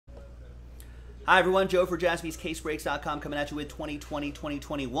Hi everyone, Joe for jaspyscasebreaks.com coming at you with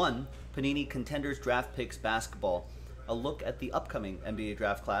 2020-2021 Panini Contenders Draft Picks Basketball. A look at the upcoming NBA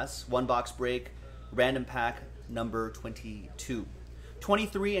draft class. One box break, random pack number 22.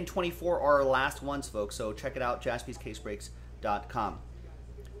 23 and 24 are our last ones, folks, so check it out, jaspyscasebreaks.com.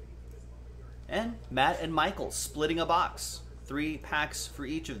 And Matt and Michael splitting a box. 3 packs for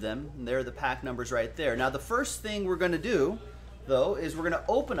each of them, and there are the pack numbers right there. Now the first thing we're going to do, though, is we're going to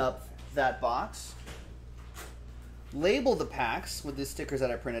open up that box, label the packs with the stickers that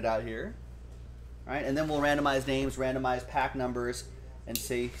I printed out here, all right, and then we'll randomize names, randomize pack numbers, and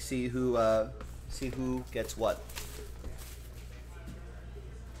see who gets what.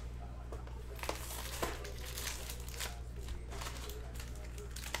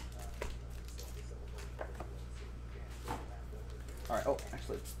 All right. Oh,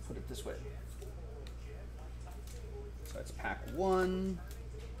 actually, let's put it this way. So it's pack 1,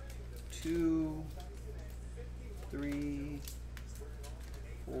 2, 3,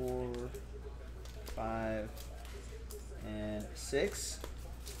 4, 5, and 6.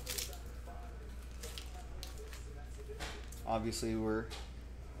 Obviously, we're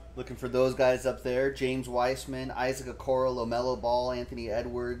looking for those guys up there: James Weissman, Isaac Okoro, LaMelo Ball, Anthony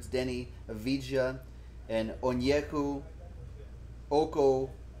Edwards, Denny Avdija, and Onyeka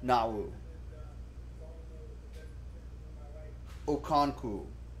Okongwu. Okonkwo.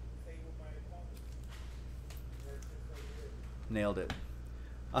 Nailed it.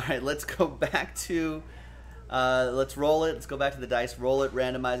 All right, let's go back to, let's roll it. Let's go back to the dice, roll it,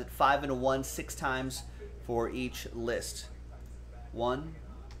 randomize it. 5 and a 1, 6 times for each list. 1,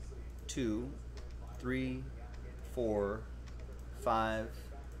 2, 3, 4, 5,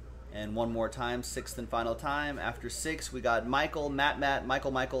 and one more time, 6th and final time. After 6, we got Michael, Matt,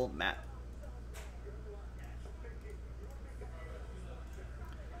 Michael, Matt.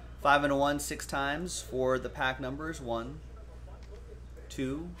 5 and a 1, 6 times for the pack numbers. 1,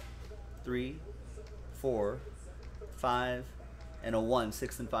 2, 3, 4, 5, and a 1,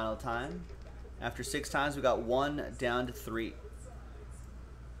 6th and final time. After 6 times, we got 1 down to 3.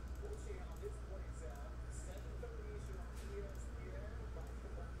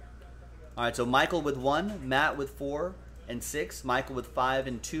 All right, so Michael with 1, Matt with 4 and 6, Michael with 5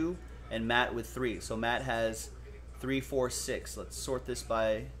 and 2, and Matt with 3. So Matt has 3, 4, 6. Let's sort this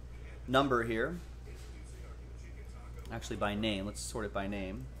by number here. Actually, by name. Let's sort it by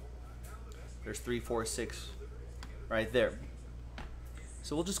name. There's 3, 4, 6 right there.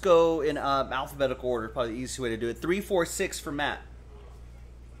 So we'll just go in alphabetical order. Probably the easiest way to do it. 3, 4, 6 for Matt.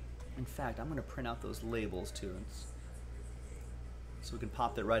 In fact, I'm going to print out those labels too, so we can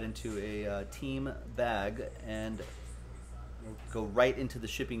pop that right into a team bag and we'll go right into the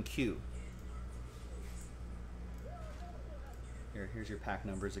shipping queue. Here's your pack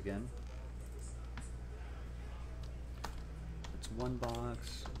numbers again. It's one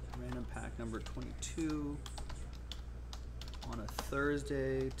box, random pack number 22 on a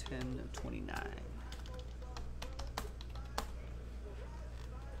Thursday, 10/29.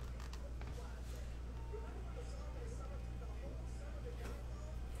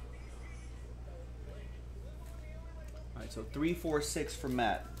 All right, so 3, 4, 6 for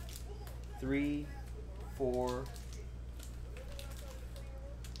Matt. 3, 4,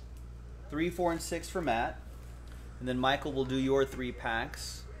 and 6 for Matt. And then Michael will do your 3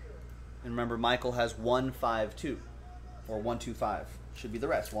 packs. And remember, Michael has 1, 5, 2. Or 1, 2, 5. Should be the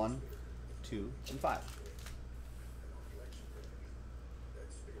rest. 1, 2, and 5.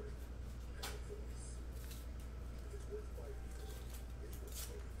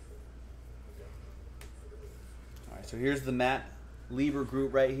 All right, so here's the Matt Lieber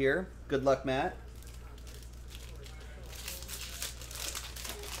group right here. Good luck, Matt.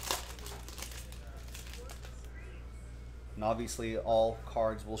 And obviously all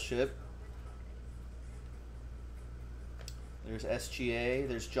cards will ship. There's SGA,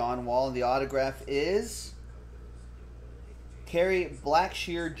 there's John Wall, and the autograph is Kerry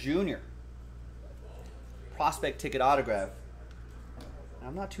Blackshear Jr. Prospect ticket autograph.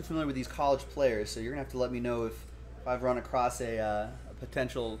 I'm not too familiar with these college players, so you're going to have to let me know if I've run across a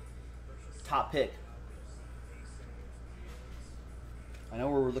potential top pick. I know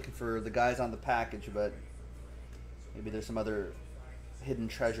we're looking for the guys on the package, but maybe there's some other hidden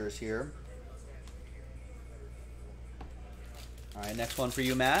treasures here. All right, next one for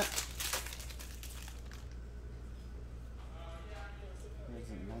you, Matt. There's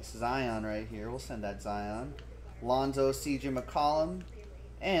a nice Zion right here. We'll send that Zion. Lonzo, CJ McCollum,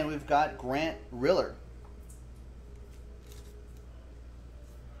 and we've got Grant Riller.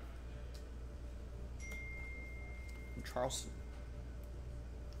 From Charleston.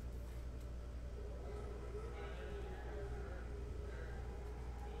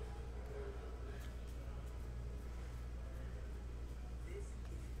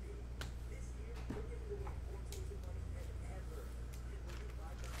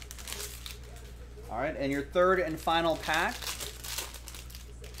 All right, and your third and final pack.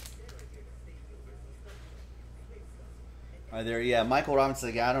 All right, there, yeah, Michael Robinson's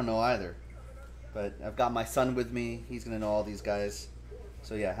like, yeah, I don't know either. But I've got my son with me. He's going to know all these guys.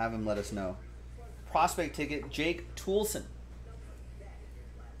 So, yeah, have him let us know. Prospect ticket, Jake Toolson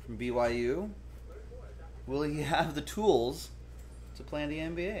from BYU. Will he have the tools to play in the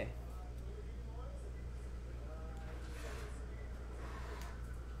NBA?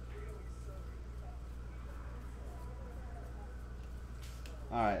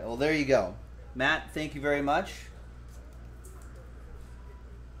 All right, well, there you go. Matt, thank you very much.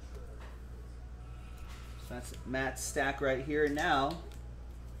 So that's Matt's stack right here. Now,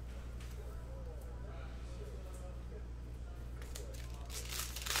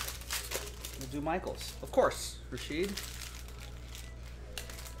 we'll do Michael's. Of course, Rashid.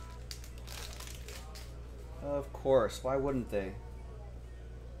 Of course, why wouldn't they?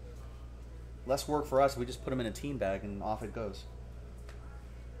 Less work for us, we just put them in a team bag and off it goes.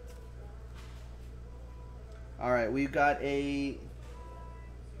 All right, we've got the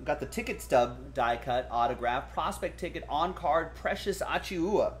ticket stub die cut autograph, prospect ticket on card, Precious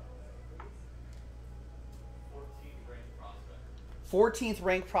Achiuwa. 14th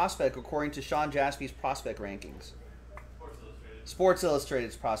ranked prospect according to Sean Jaspy's prospect rankings. Sports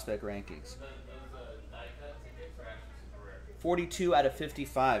Illustrated's prospect rankings. 42 out of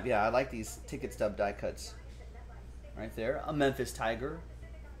 55. Yeah, I like these ticket stub die cuts. Right there, a Memphis Tiger.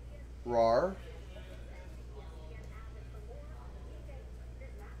 RAR.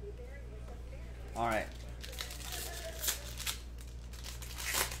 All right.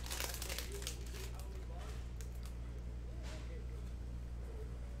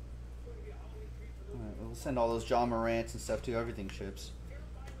 We'll send all those John Morants and stuff to everything ships.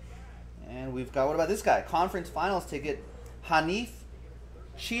 And we've got, what about this guy? Conference Finals ticket, Hanif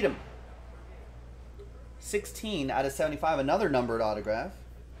Cheatham. 16 out of 75, another numbered autograph.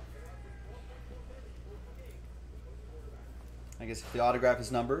 I guess if the autograph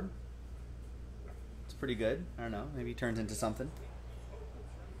is numbered, it's pretty good. I don't know, maybe he turns into something.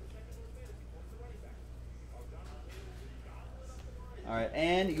 All right,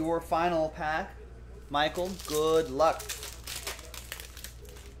 and your final pack, Michael, good luck.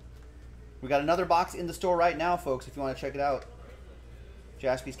 We got another box in the store right now, folks, if you want to check it out.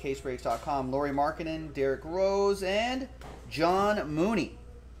 JaspysCaseBreaks.com. Lauri Markkanen, Derrick Rose, and John Mooney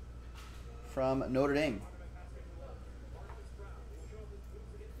from Notre Dame.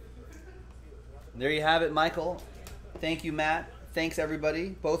 There you have it, Michael. Thank you, Matt. Thanks,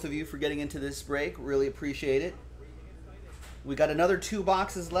 everybody, both of you, for getting into this break. Really appreciate it. We got another 2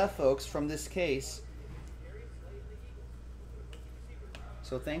 boxes left, folks, from this case.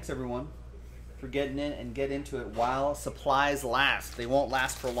 So thanks, everyone, for getting in and get into it while supplies last. They won't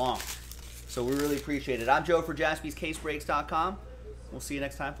last for long. So we really appreciate it. I'm Joe for JaspysCaseBreaks.com. We'll see you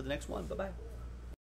next time for the next one. Bye-bye.